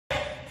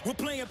We're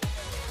playing.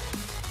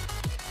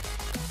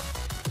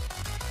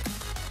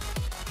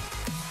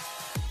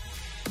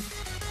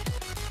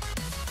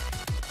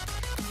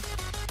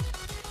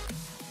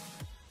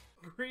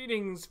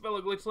 Greetings,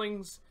 fellow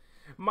glitchlings.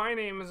 My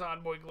name is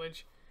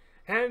Oddboyglitch,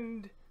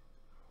 and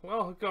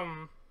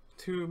welcome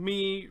to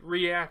me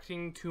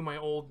reacting to my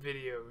old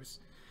videos.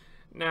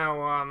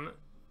 Now,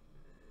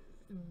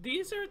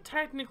 these are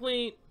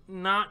technically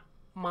not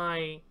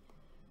my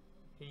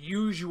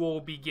usual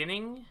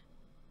beginning,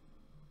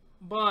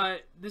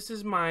 but this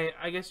is my,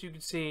 I guess you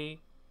could say,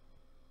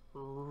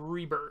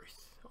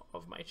 rebirth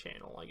of my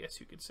channel, I guess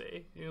you could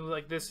say. You know,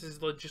 like, this is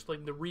just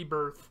like the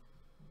rebirth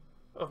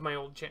of my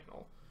old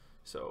channel.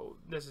 So,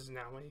 this is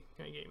now my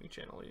gaming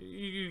channel.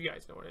 You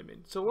guys know what I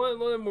mean. So,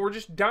 we're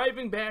just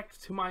diving back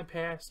to my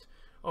past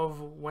of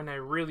when I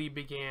really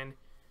began.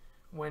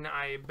 When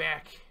I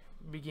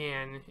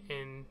began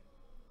in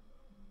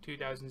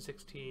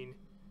 2016,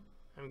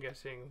 I'm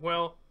guessing.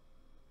 Well,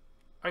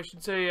 I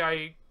should say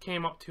I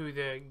came up to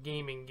the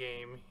gaming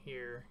game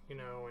here, you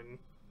know, and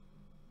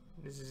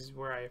this is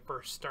where I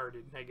first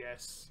started, I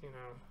guess, you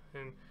know,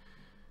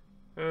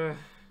 and,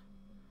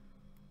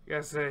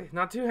 guess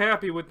not too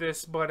happy with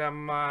this, but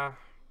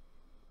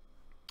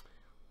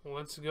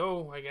let's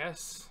go, I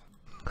guess.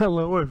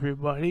 Hello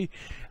everybody,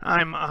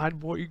 I'm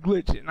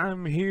Oddboyglitch and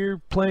I'm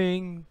here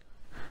playing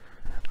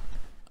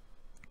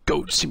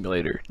Goat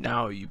Simulator.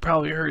 Now, you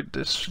probably heard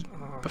this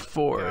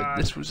before. God.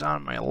 This was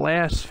on my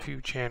last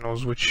few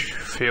channels, which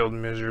failed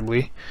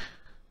miserably.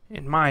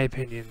 In my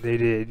opinion, they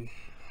did.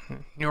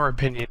 In your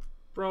opinion.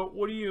 Bro,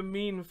 what do you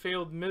mean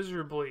failed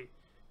miserably?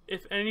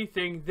 If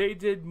anything, they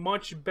did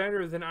much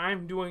better than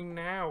I'm doing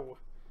now.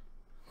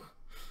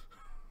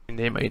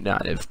 They might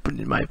not have, but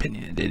in my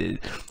opinion, they did.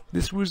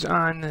 This was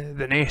on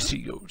the Nasty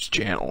Goats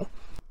channel.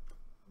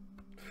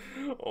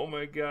 Oh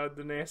my god,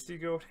 the Nasty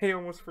Goat. I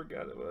almost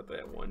forgot about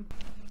that one.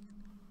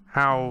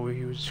 How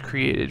he was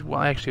created.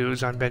 Well, actually, it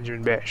was on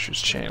Benjamin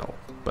Bash's channel,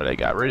 but I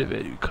got rid of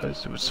it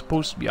because it was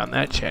supposed to be on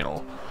that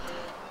channel.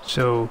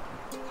 So,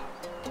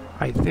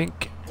 I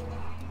think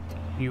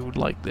you would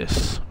like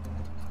this.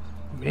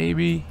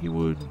 Maybe you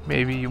would,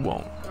 maybe you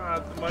won't.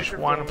 Just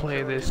want to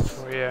play this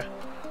for you.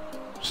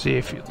 See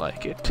if you'd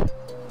like it.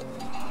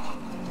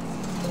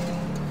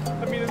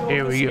 I mean,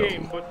 here we go.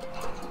 Game, but...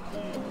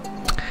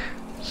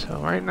 So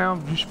right now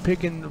I'm just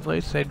picking the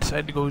place. I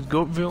decided to go with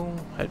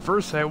Goatville. At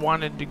first I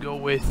wanted to go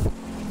with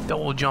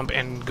Double Jump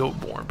and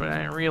Goatborn, but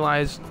I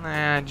realized,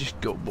 nah,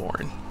 just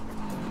Goatborn.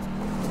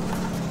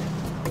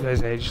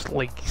 Because I just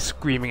like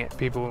screaming at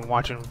people and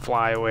watching them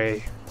fly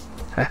away.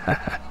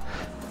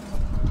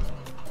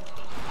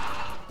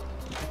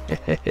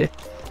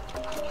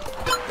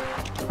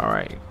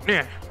 Alright,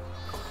 yeah.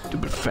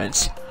 Stupid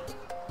fence.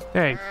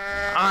 Hey,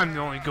 I'm the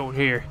only goat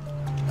here.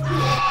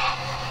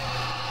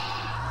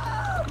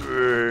 Oh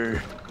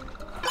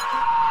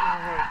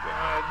my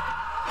god.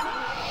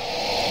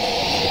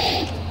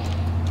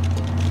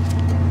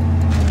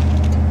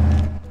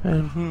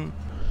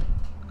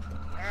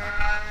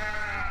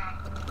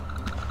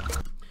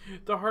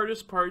 The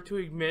hardest part to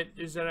admit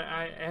is that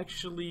I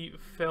actually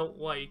felt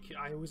like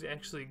I was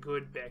actually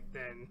good back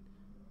then.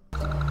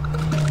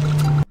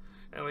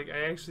 And like,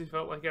 I actually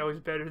felt like I was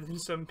better than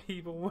some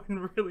people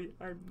when really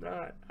I'm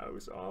not. I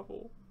was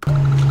awful.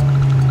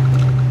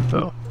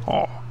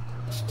 Oh.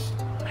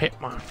 Hit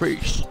my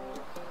face.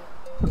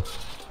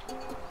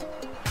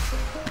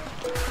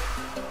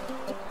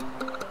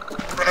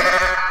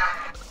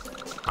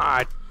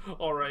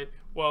 Alright,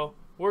 well,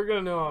 we're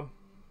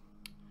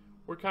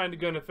kind of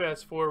gonna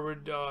fast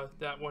forward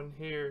that one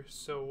here,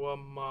 so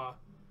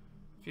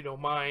if you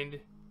don't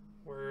mind,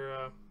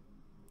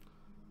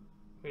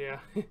 yeah,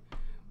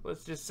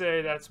 let's just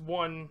say that's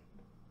one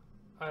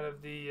out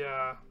of the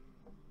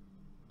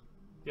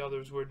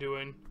others we're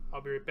doing.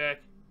 I'll be right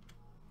back.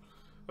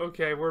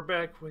 Okay, we're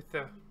back with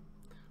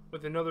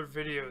another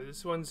video.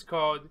 This one's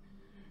called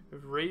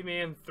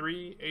Rayman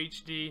 3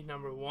 HD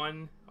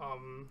 #1.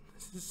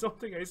 This is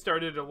something I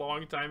started a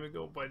long time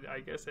ago, but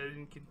I guess I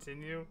didn't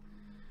continue.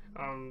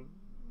 I'm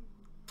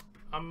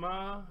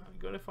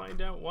gonna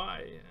find out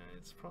why.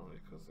 It's probably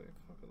because I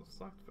fucking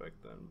sucked back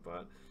then,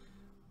 but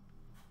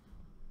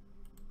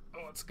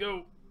let's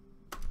go.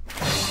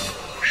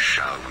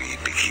 Shall we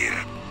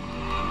begin?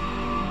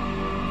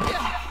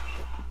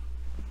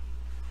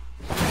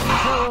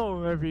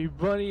 Hello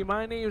everybody,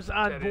 my name's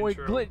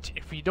Oddboyglitch.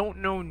 If you don't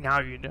know, now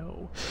you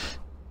know.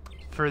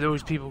 For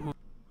those people who...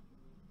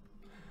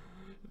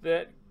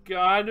 That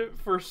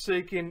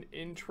god-forsaken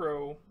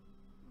intro,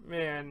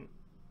 man.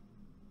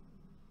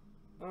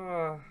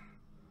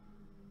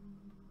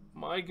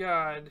 My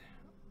god.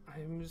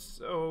 I'm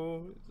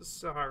so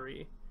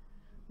sorry.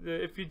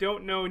 If you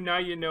don't know, now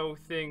you know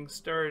thing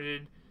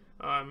started,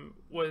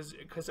 was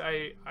because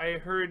I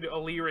heard a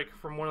lyric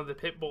from one of the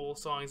Pitbull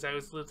songs I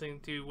was listening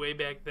to way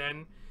back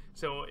then.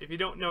 So if you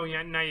don't know,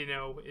 now you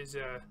know is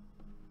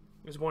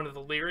one of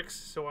the lyrics.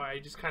 So I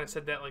just kind of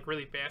said that like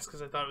really fast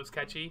because I thought it was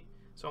catchy.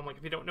 So I'm like,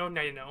 if you don't know,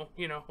 now you know.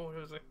 You know, it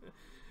was like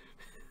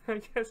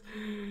I guess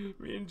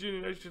me and June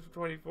and Extra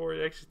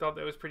 24 actually thought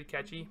that was pretty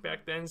catchy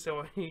back then,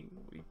 so we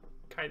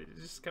kind of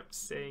just kept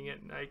saying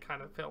it, and I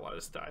kind of fell out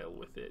of style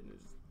with it.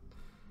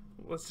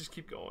 Let's just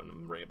keep going.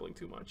 I'm rambling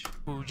too much.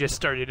 Who just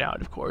started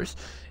out, of course.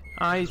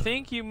 I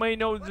think you might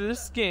know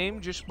this game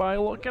just by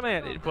looking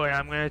at it, but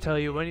I'm gonna tell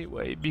you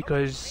anyway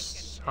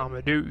because I'm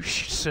a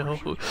douche.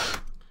 So.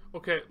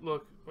 Okay,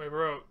 look, wait,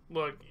 bro.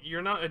 Look,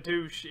 you're not a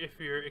douche if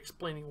you're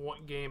explaining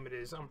what game it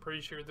is. I'm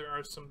pretty sure there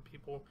are some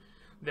people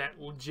that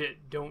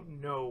legit don't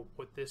know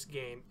what this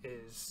game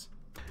is.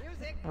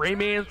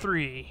 Rayman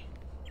 3.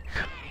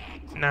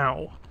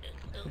 Now,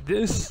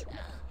 this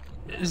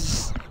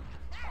is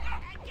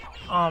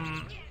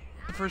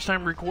the first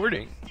time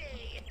recording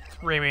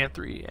Rayman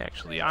 3.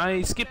 Actually,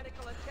 I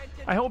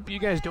hope you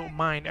guys don't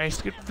mind. I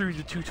skipped through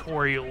the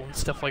tutorial and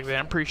stuff like that.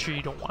 I'm pretty sure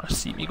you don't want to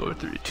see me go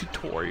through the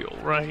tutorial,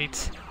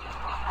 right?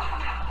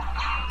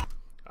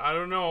 I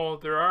don't know.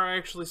 There are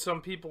actually some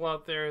people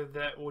out there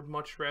that would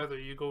much rather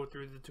you go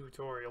through the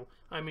tutorial.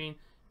 I mean,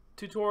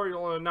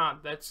 tutorial or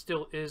not, that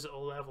still is a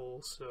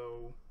level,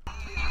 so...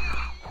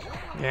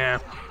 Yeah.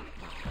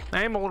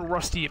 I am a little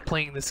rusty at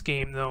playing this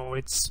game, though.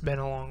 It's been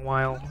a long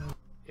while.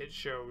 It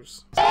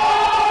shows.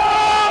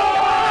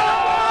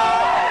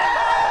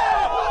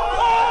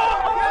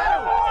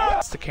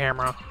 It's the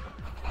camera.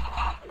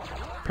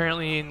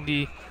 Apparently in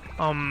the,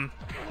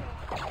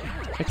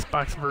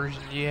 Xbox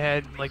version, you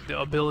had, like, the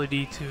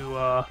ability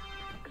to,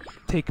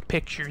 take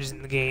pictures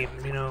in the game,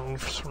 you know,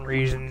 for some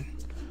reason.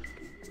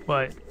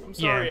 But, I'm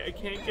sorry, yeah. I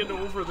can't get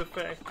over the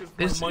fact of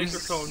my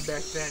microphone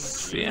back then.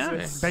 Jesus. Yeah,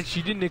 I bet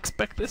you didn't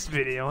expect this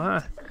video,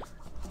 huh?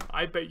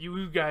 I bet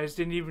you guys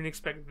didn't even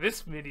expect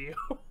this video.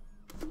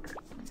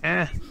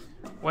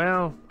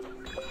 Well,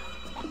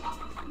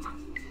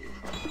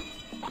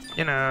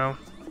 you know.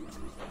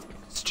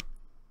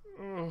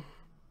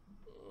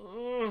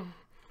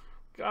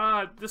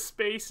 God, the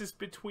space is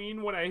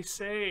between what I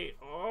say.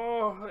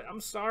 Oh,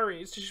 I'm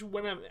sorry. It's just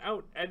when I'm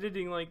out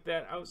editing like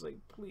that, I was like,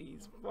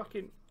 please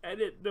fucking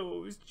edit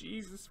those.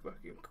 Jesus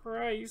fucking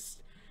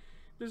Christ.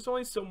 There's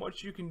only so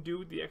much you can do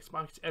with the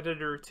Xbox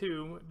editor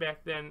too.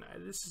 Back then,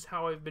 this is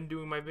how I've been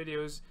doing my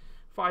videos,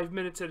 5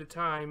 minutes at a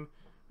time.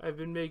 I've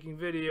been making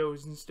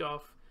videos and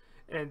stuff,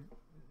 and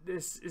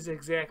this is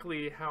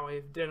exactly how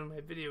I've done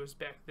my videos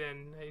back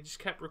then. I just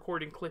kept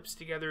recording clips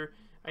together.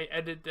 I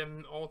edit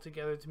them all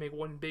together to make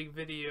one big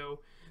video.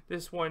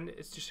 This one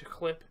is just a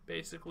clip,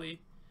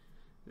 basically.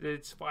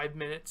 It's 5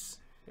 minutes,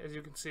 as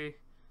you can see.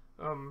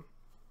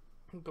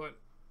 But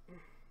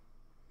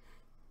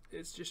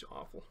it's just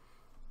awful.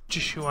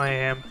 Just who I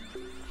am.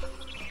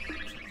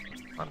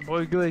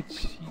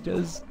 Oddboyglitch, he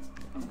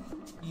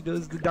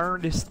does the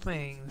darndest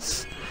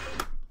things.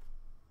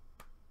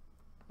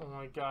 Oh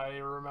my god, I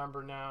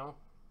remember now.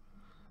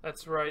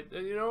 That's right.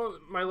 You know,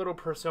 my little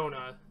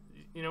persona.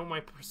 You know,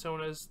 my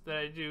personas that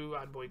I do,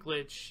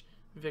 Oddboyglitch,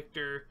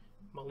 Victor,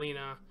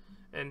 Melina,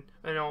 and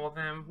all of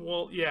them.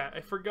 Well, yeah, I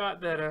forgot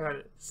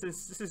that,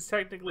 since this is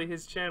technically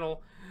his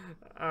channel,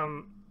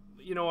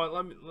 you know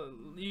what,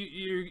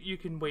 you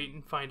can wait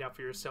and find out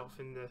for yourself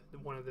in the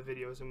one of the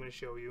videos I'm going to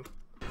show you.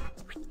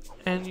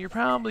 And you're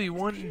probably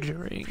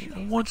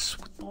wondering, what's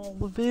with all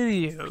the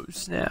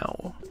videos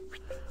now?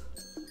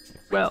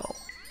 Well,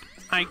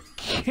 I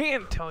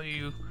can't tell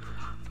you,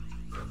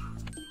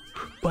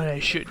 but I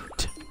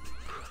shouldn't.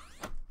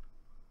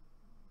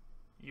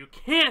 You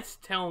can't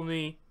tell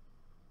me,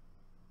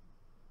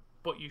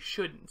 but you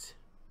shouldn't.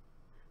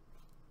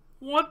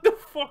 What the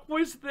fuck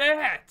was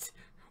that?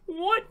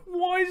 What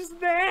was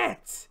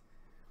that?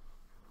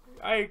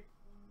 I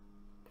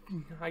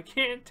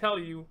can't tell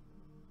you,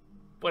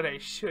 but I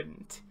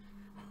shouldn't.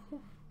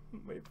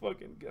 My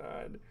fucking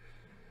god.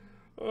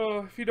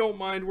 Oh, if you don't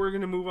mind, we're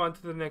gonna move on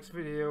to the next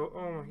video.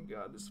 Oh my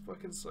god, this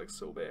fucking sucks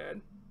so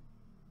bad.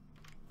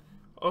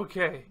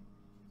 Okay,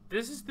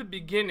 this is the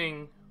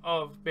beginning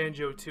of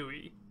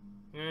Banjo-Tooie.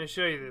 I'm gonna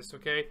show you this,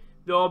 okay?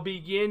 The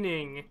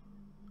beginning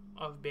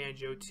of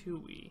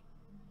Banjo-Tooie.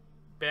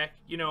 Back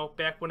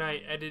when I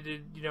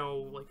edited,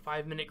 like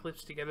 5-minute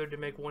clips together to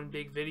make one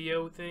big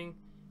video thing.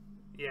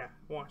 Yeah,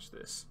 watch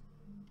this.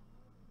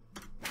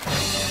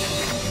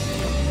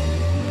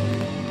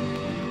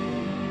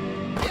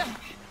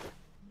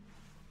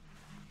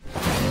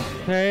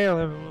 Hey,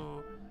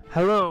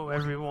 hello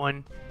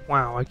everyone.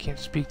 Wow, I can't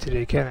speak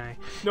today, can I?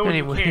 No,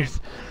 anyways,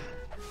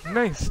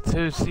 nice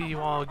to see you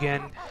all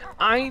again.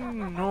 I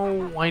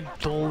know I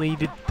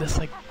deleted this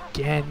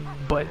again,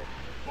 but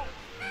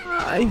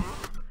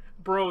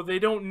Bro, they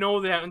don't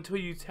know that until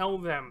you tell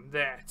them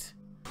that.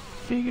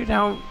 Figured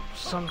out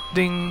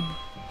something.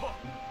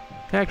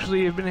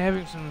 Actually, I've been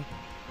having some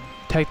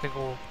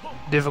technical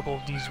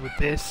difficulties with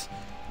this,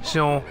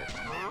 so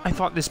I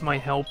thought this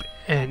might help,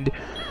 and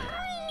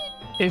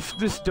if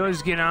this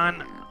does get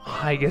on,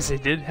 I guess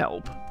it did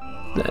help.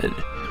 Then.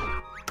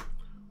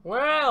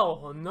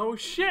 Well, no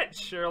shit,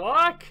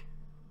 Sherlock.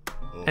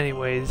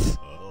 Anyways,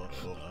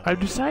 I've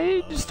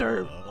decided to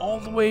start all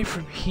the way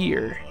from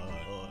here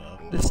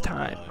this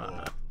time.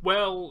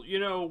 Well, you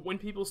know, when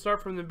people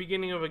start from the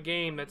beginning of a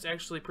game, that's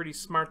actually pretty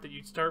smart that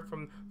you'd start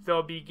from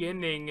the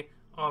beginning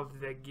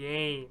of the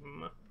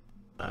game.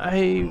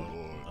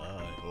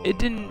 It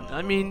didn't,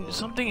 I mean,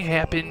 something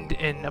happened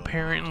and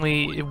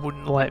apparently it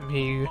wouldn't let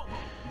me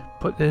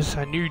put this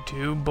on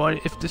YouTube,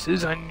 but if this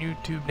is on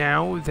YouTube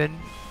now, then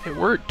it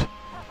worked.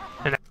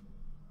 And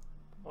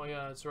oh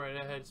yeah, that's right,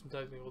 I had some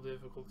technical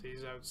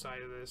difficulties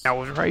outside of this. I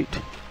was right.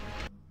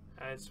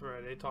 That's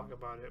right, they talk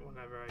about it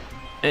whenever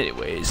I...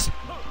 Anyways.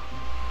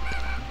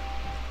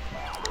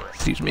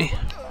 Excuse me.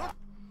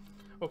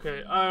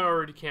 Okay, I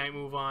already can't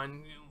move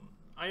on.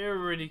 I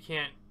already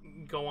can't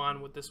go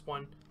on with this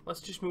one.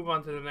 Let's just move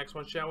on to the next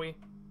one, shall we?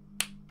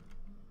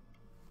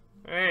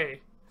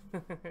 Hey.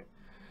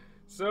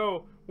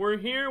 So, we're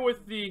here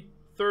with the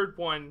third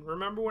one.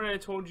 Remember when I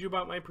told you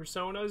about my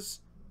personas?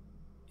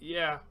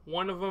 Yeah,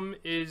 one of them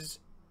is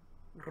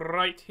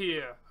right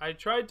here. I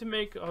tried to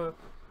make a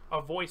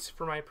voice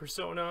for my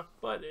persona,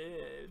 but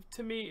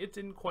to me it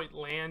didn't quite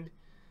land.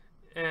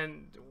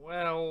 And,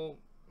 well,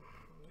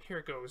 here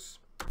it goes.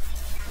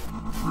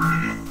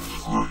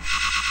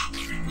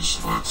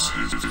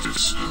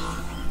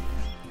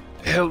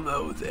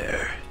 Hello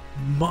there.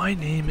 My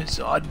name is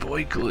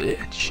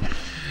Oddboyglitch.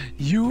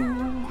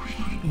 You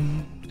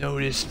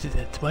noticed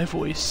that my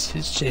voice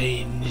has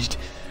changed.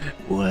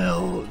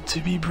 Well, to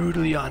be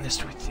brutally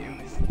honest with you,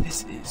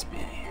 this is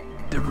me.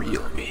 The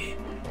real me.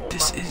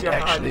 This is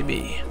actually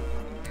me.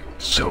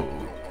 So,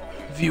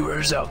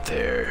 viewers out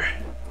there,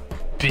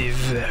 be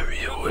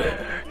very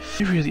aware.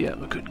 I really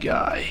am a good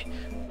guy,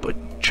 but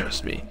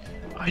trust me,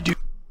 I do.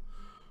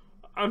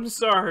 I'm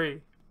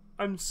sorry,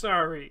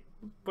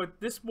 but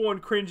this one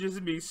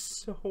cringes me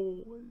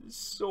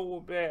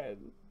so bad.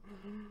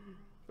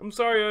 I'm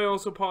sorry I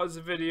also paused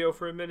the video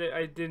for a minute,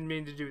 I didn't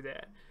mean to do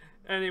that.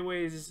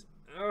 Anyways,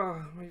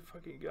 oh my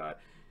fucking god.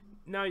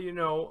 Now you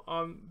know,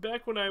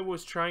 back when I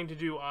was trying to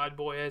do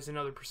Oddboy as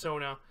another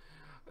persona,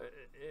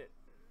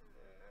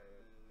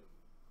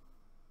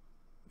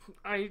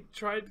 I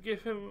tried to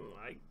give him,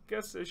 I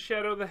guess, a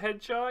Shadow the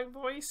Hedgehog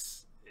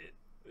voice.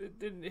 It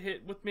didn't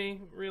hit with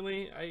me,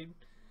 really.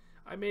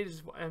 I made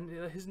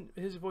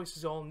his voice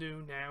is all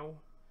new now,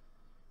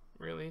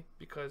 really,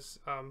 because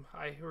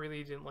I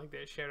really didn't like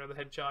that Shadow the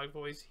Hedgehog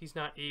voice. He's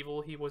not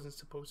evil. He wasn't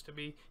supposed to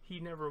be. He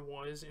never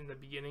was in the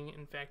beginning.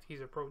 In fact,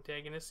 he's a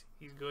protagonist.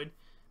 He's good,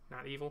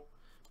 not evil.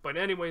 But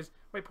anyways,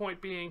 my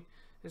point being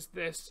is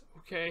this,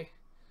 okay?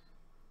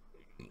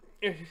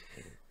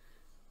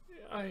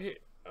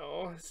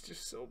 Oh, it's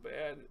just so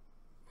bad.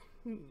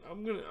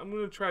 I'm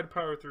gonna try to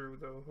power through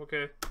though,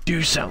 okay?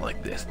 You sound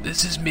like this.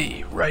 This is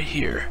me, right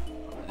here.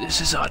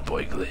 This is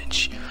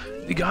Oddboyglitch.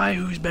 The guy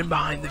who's been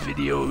behind the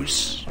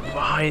videos,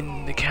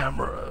 behind the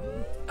camera,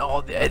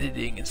 all the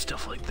editing and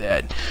stuff like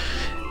that.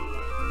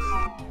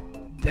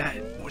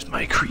 That was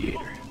my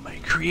creator. My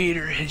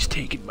creator has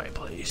taken my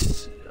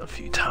place a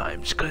few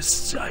times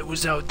because I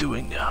was out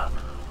doing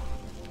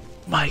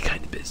my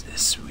kind of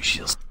business. We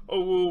shall.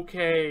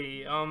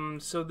 Okay,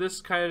 so this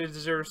kind of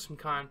deserves some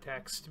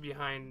context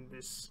behind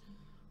this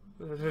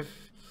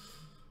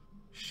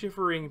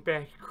shivering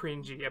back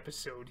cringy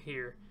episode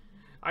here.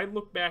 I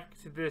look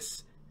back to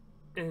this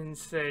and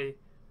say,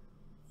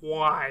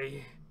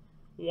 why?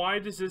 Why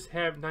does this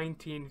have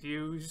 19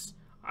 views?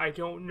 I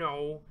don't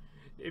know.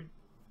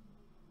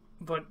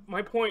 But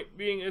my point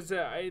being is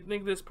that I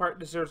think this part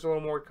deserves a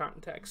little more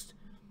context.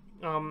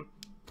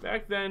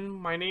 Back then,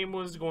 my name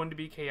was going to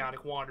be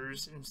Chaotic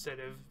Waters instead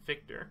of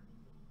Victor.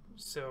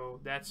 So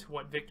that's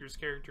what Victor's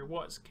character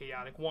was,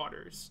 Chaotic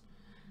Waters.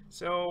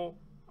 So,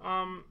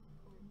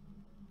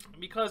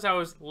 because I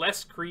was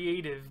less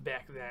creative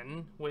back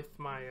then with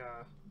my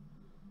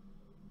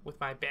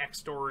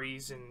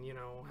backstories and, you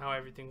know, how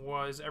everything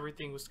was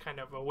kind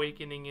of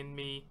awakening in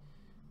me,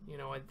 you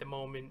know, at the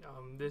moment.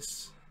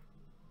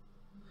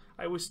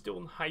 I was still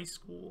in high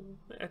school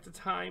at the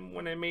time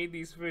when I made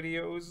these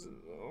videos.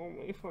 Oh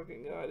my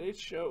fucking god, it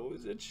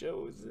shows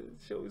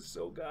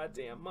so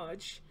goddamn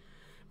much.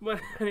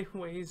 But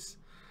anyways,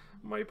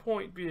 my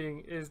point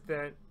being is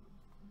that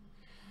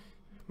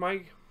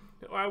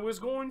I was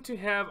going to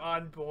have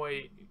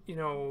Oddboy, you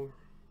know,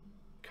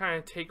 kind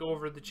of take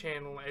over the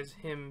channel as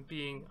him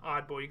being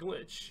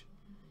Oddboyglitch,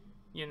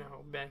 you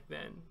know, back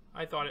then.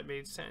 I thought it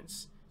made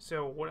sense.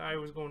 So what I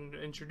was going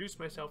to introduce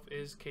myself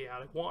is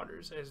Chaotic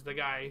Waters, as the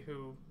guy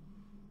who,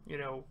 you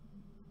know,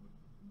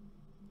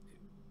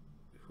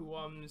 who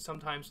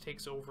sometimes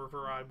takes over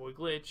for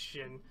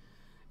Oddboyglitch, and,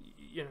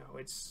 you know,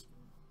 it's...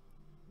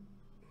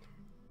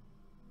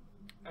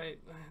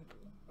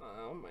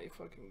 oh my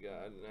fucking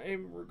god, I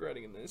am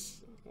regretting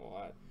this a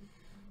lot.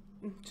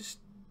 Just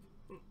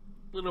a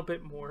little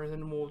bit more,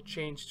 then we'll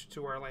change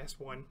to our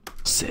last one.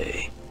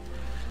 Say,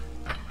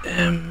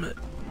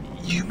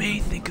 you may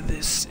think of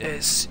this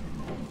as,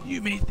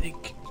 you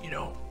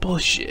know,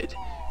 bullshit.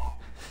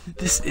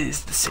 This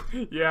is the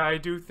same. Yeah, I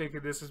do think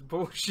of this as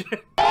bullshit.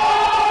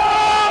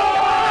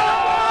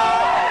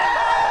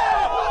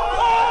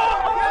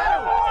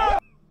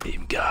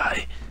 Same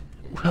guy.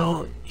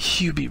 Well,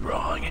 you'd be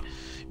wrong,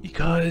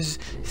 because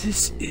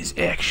this is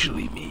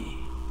actually me.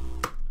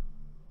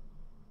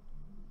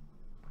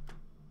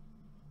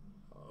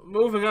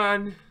 Moving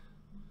on.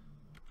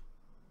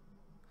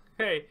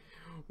 Hey,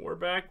 we're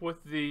back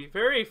with the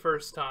very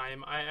first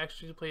time I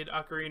actually played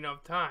Ocarina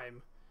of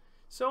Time.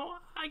 So,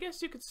 I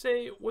guess you could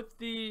say with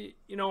the,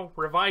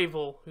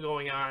 revival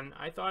going on,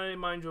 I thought I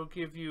might as well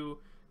give you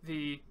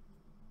the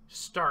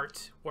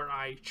start where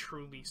I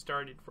truly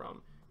started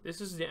from.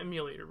 This is the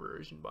emulator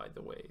version, by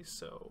the way,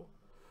 so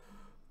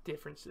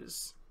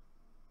differences,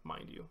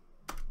 mind you.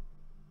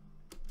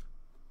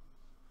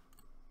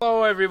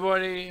 Hello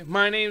everybody,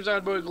 my name's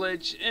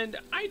Oddboyglitch, and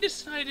I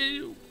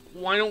decided,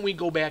 why don't we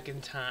go back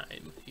in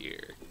time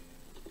here?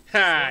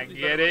 Ha,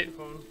 get it?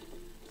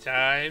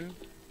 Time?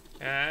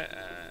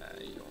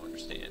 You don't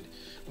understand.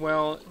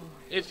 Well,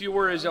 if you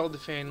were a Zelda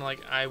fan like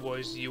I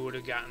was, you would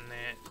have gotten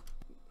that.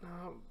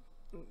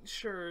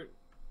 Sure,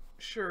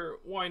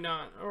 why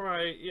not?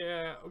 Alright,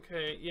 yeah,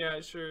 okay,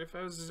 yeah, sure. If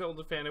I was a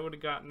Zelda fan, I would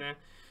have gotten that.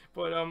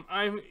 But,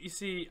 you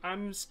see,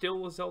 I'm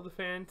still a Zelda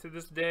fan to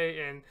this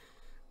day, and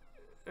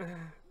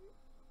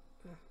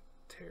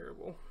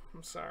terrible.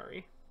 I'm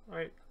sorry.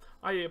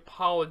 I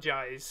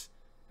apologize,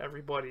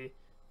 everybody,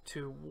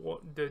 to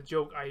the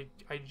joke I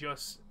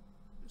just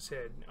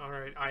said.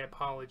 Alright, I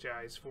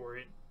apologize for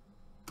it.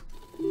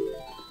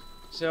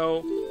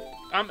 So,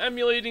 I'm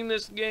emulating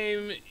this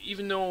game,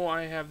 even though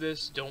I have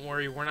this. Don't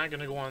worry, we're not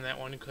gonna go on that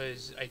one,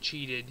 because I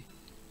cheated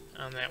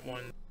on that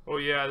one. Oh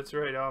yeah, that's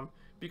right.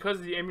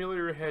 Because the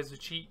emulator has a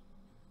cheat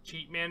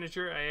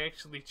manager, I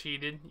actually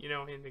cheated,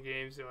 in the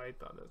game, so I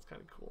thought that was kind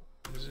of cool.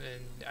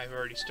 And I've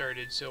already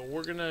started, so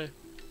we're gonna...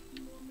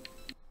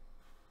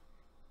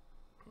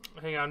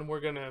 Hang on,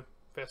 we're gonna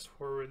fast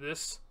forward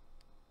this.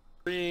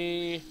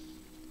 3...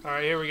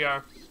 Alright, here we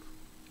go.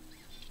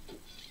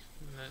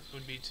 And that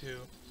would be 2.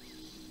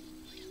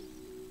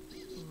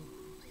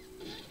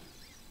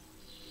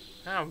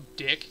 Oh,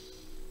 dick.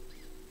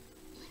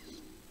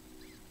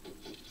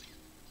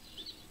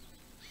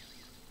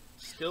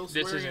 Still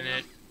this swearing isn't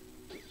enough.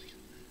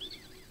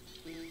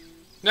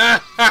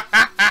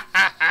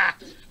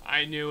 it.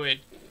 I knew it.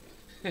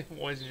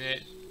 Wasn't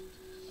it?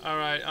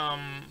 Alright, I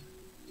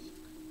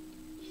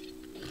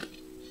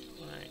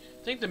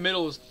think the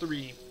middle is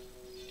 3.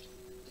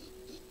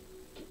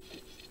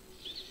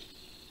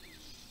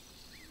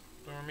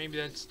 Or maybe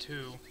that's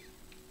 2.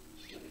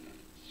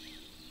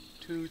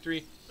 2,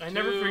 3. I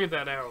never figured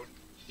that out,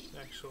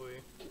 actually.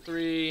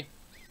 3.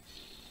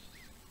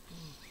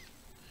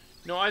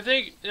 No, I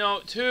think,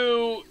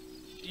 2,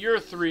 you're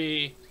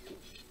 3.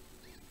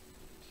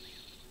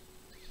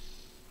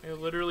 I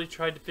literally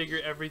tried to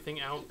figure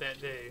everything out that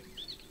day.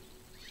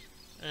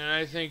 And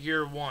I think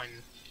you're 1.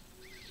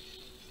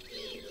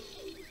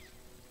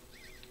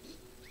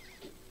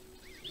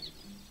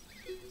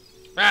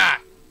 Ah!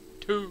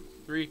 2,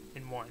 3,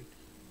 and 1.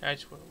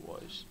 That's what it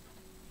was.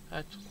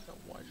 That's what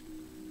it was.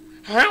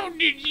 How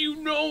did you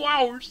know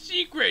our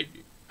secret?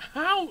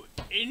 How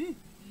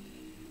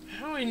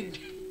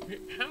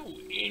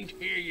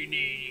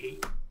intimidating.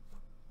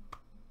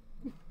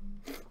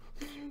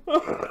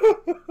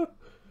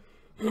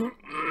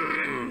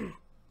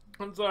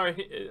 I'm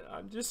sorry,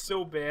 I'm just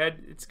so bad,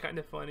 it's kind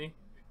of funny.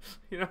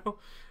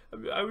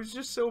 I was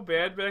just so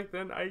bad back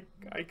then, I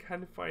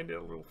kind of find it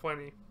a little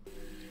funny.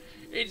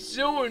 It's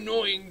so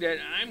annoying that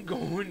I'm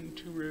going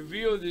to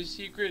reveal the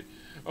secret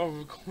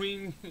of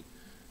Queen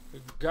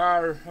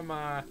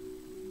Gahama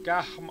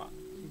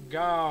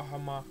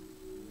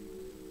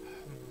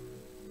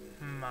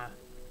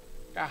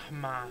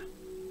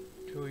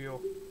to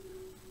you.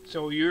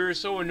 So you're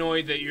so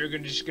annoyed that you're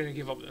just gonna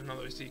give up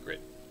another secret.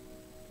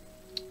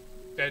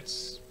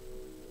 That's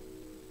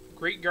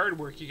great guard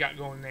work you got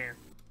going there.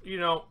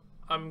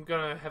 I'm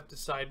gonna have to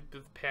side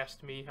with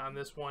past me on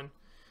this one.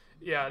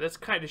 Yeah, that's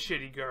kind of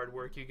shitty guard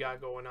work you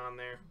got going on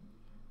there.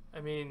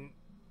 I mean,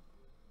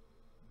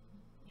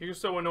 you're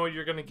so annoyed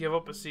you're gonna give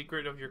up a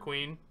secret of your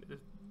queen.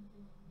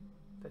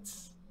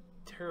 That's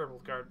terrible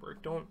guard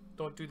work. Don't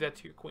do that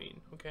to your queen,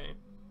 okay?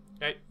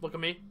 Hey, look at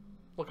me.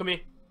 Look at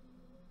me.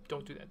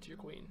 Don't do that to your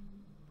queen.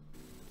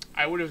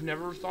 I would have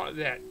never thought of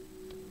that.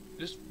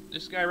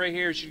 This guy right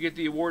here should get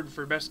the award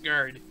for best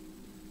guard.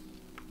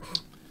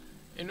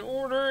 In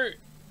order...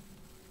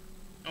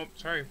 Oh,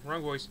 sorry,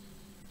 wrong voice.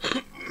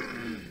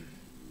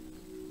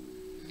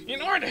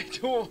 In order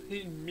to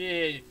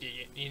admit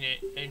in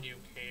it, and you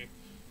can.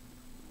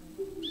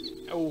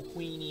 Oh,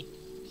 Queenie,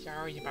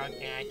 sorry about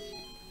that.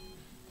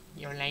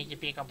 You like the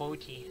big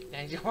booty,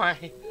 that's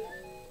why.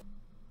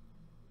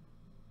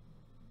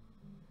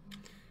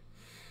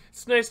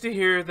 It's nice to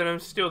hear that I'm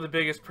still the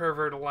biggest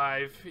pervert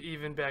alive,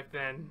 even back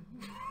then.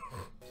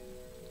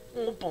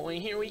 Oh boy,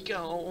 here we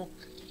go.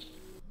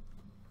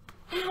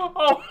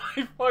 Oh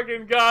my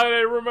fucking god,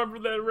 I remember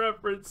that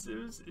reference.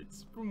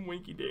 It's from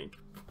Winky Dink.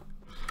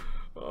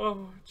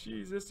 Oh,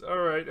 Jesus.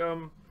 Alright,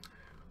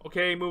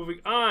 okay, moving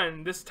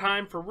on. This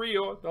time for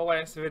real, the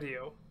last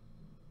video.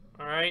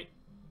 Alright?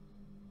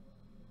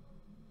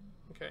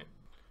 Okay.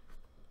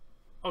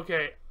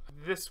 Okay,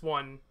 this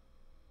one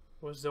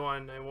was the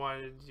one I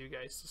wanted you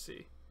guys to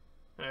see.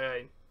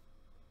 Alright.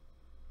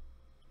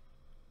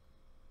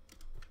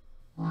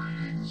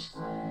 Greetings,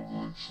 fellow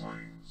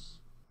glitchlings.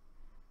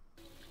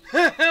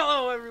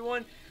 Hello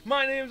everyone,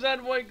 my name's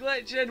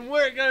Oddboyglitch and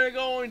we're gonna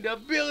go into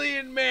Billy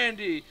and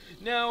Mandy.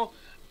 Now,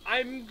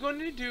 I'm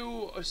gonna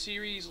do a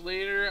series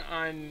later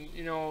on,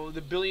 you know,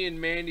 the Billy and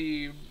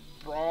Mandy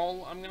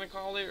brawl, I'm gonna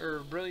call it, or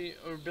Billy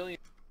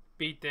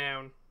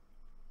Beatdown.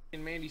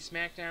 and Mandy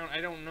Smackdown.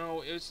 I don't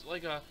know. It was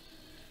like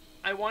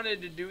I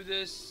wanted to do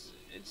this.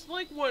 It's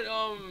like what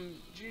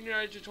Junior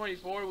Ninja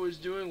 24 was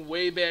doing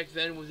way back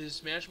then with his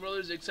Smash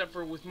Brothers, except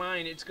for with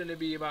mine, it's gonna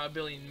be about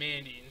Billy and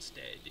Mandy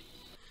instead.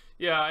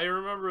 Yeah, I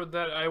remember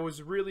that I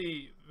was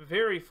really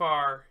very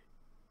far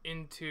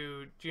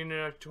into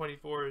Junior Ninja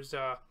 24's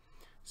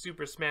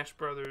Super Smash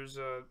Brothers.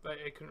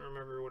 I couldn't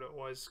remember what it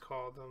was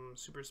called.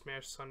 Super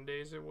Smash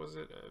Sundays.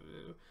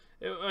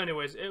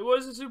 Anyways, it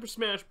was a Super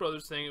Smash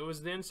Brothers thing. It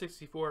was the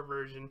N64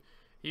 version.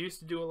 He used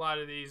to do a lot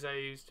of these. I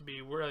used to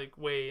be like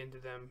way into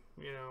them,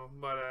 you know.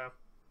 But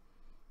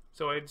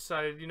so I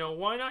decided, you know,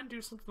 why not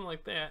do something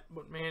like that,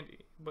 but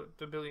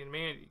the Billy and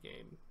Mandy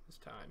game this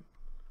time.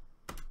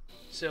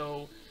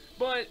 So,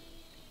 but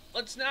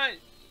let's not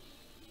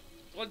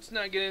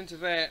get into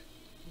that.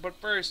 But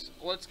first,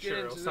 let's get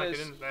into this.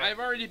 I've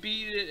already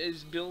beat it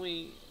as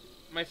Billy.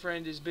 My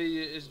friend is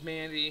Billy as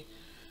Mandy.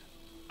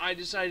 I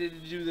decided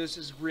to do this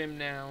as Grim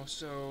now,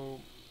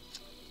 so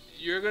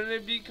you're gonna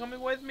be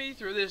coming with me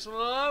through this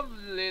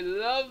lovely,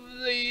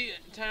 lovely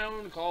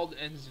town called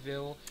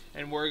Ensville,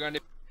 and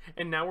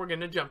now we're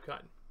gonna jump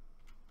cut.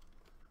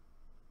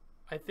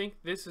 I think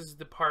this is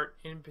the part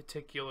in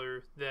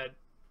particular that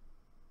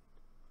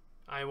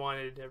I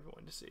wanted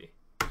everyone to see.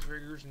 It's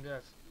very gruesome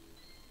death.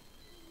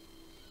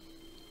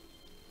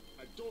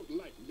 I don't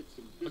like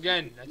mixing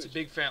again, that's a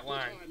big fat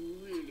line. I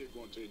really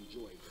want to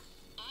enjoy this.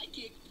 I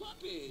kick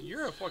puppies.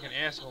 You're a fucking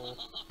asshole.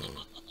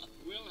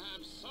 We'll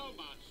have so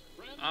much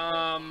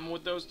friends.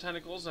 With those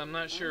tentacles, I'm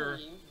not sure.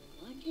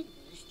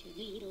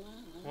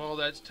 Well,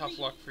 that's tough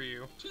luck for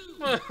you.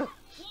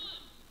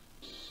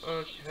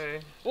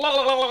 Okay.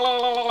 Oh,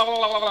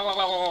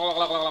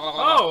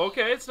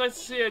 okay. It's nice to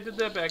see I did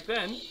that back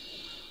then.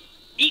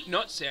 Eat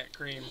nutsack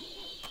cream.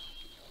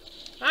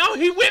 Oh,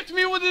 he whipped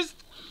me with his...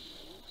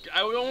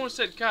 I almost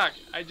said cock.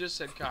 I just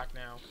said cock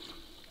now.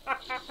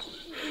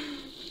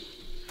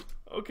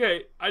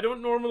 Okay, I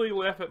don't normally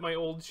laugh at my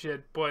old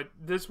shit, but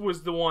this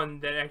was the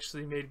one that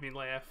actually made me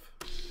laugh.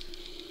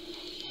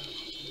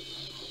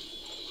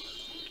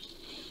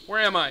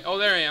 Where am I? Oh,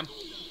 there I am.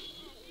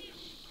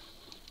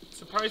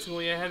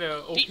 Surprisingly, I had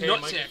a okay Eat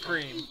nutsack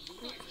cream.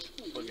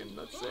 Fucking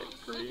nutsack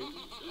cream.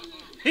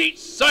 Eat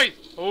scythe!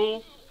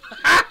 Oh.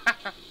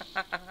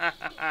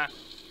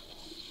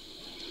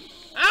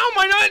 Ow,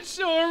 my nuts!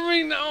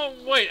 Oh,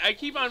 wait, I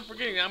keep on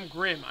forgetting I'm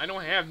Grim. I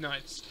don't have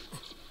nuts.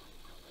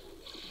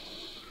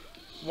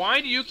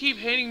 Why do you keep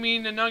hitting me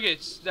in the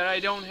nuggets that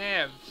I don't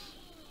have?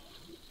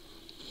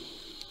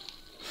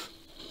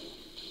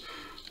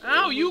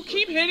 Ow, you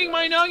keep hitting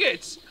my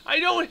nuggets! I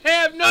don't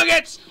have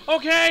nuggets!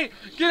 Okay?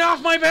 Get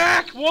off my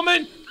back,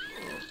 woman!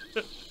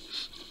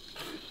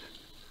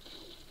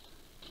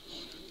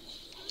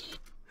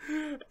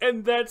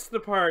 And that's the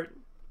part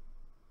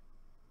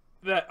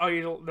that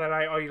I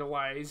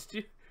idolized,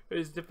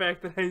 is the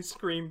fact that I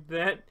screamed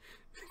that,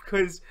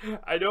 because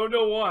I don't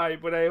know why,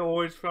 but I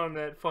always found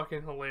that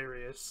fucking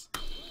hilarious.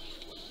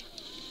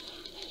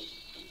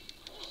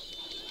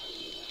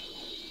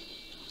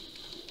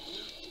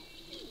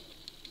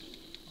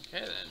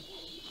 Okay then.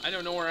 I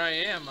don't know where I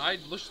am. I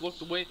just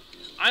looked away.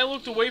 I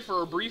looked away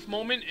for a brief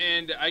moment,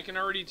 and I can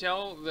already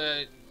tell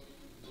that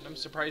I'm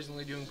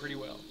surprisingly doing pretty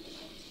well.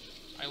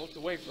 I looked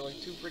away for like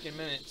 2 freaking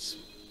minutes.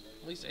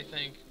 At least I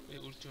think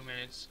it was 2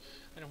 minutes.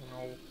 I don't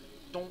know.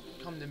 Don't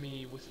come to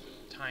me with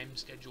time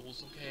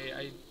schedules, okay?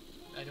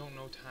 I don't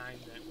know time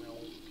that well,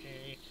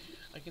 okay?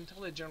 I can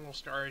tell that General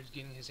Star is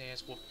getting his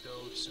ass whooped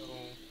though, so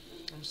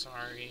I'm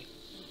sorry.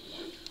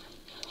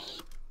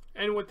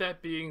 And with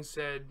that being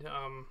said,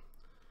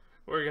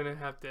 we're gonna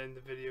have to end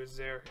the videos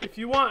there. If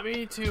you want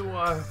me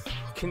to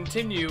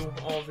continue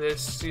all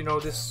this, you know,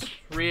 this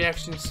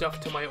reaction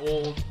stuff to my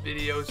old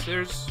videos,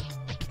 there's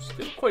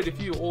still quite a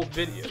few old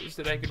videos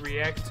that I could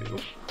react to,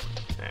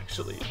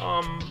 actually.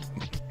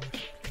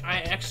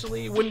 I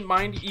actually wouldn't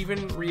mind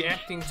even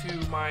reacting to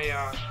my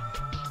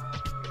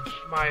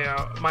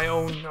my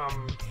own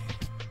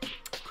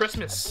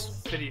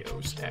Christmas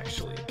videos,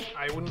 actually.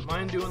 I wouldn't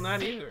mind doing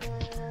that either.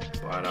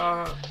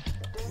 But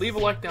leave a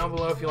like down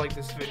below if you like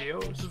this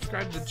video.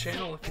 Subscribe to the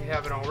channel if you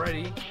haven't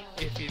already.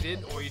 If you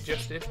did, or you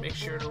just did, make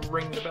sure to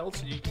ring the bell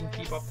so you can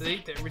keep up to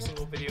date to every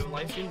single video and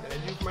live stream that I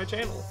do for my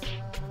channel.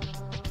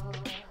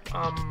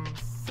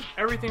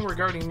 Everything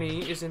regarding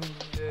me is in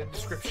the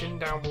description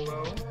down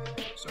below,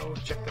 so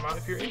check them out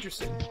if you're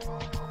interested.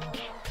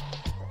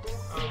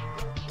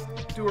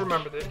 Do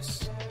remember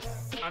this.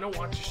 I don't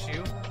want just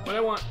you, but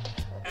I want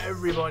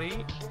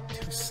everybody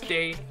to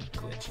stay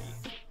glitchy.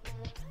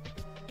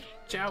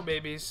 Ciao,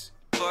 babies.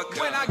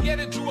 When I get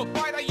into a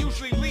fight, I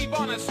usually leave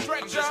on a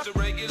stretcher. I'm just a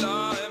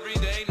regular,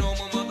 everyday,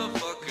 normal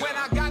motherfucker. When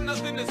I got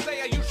nothing to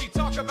say, I usually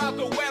talk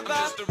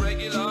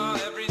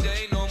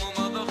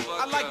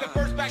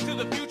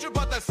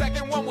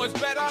someone's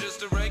better.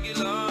 Just a regular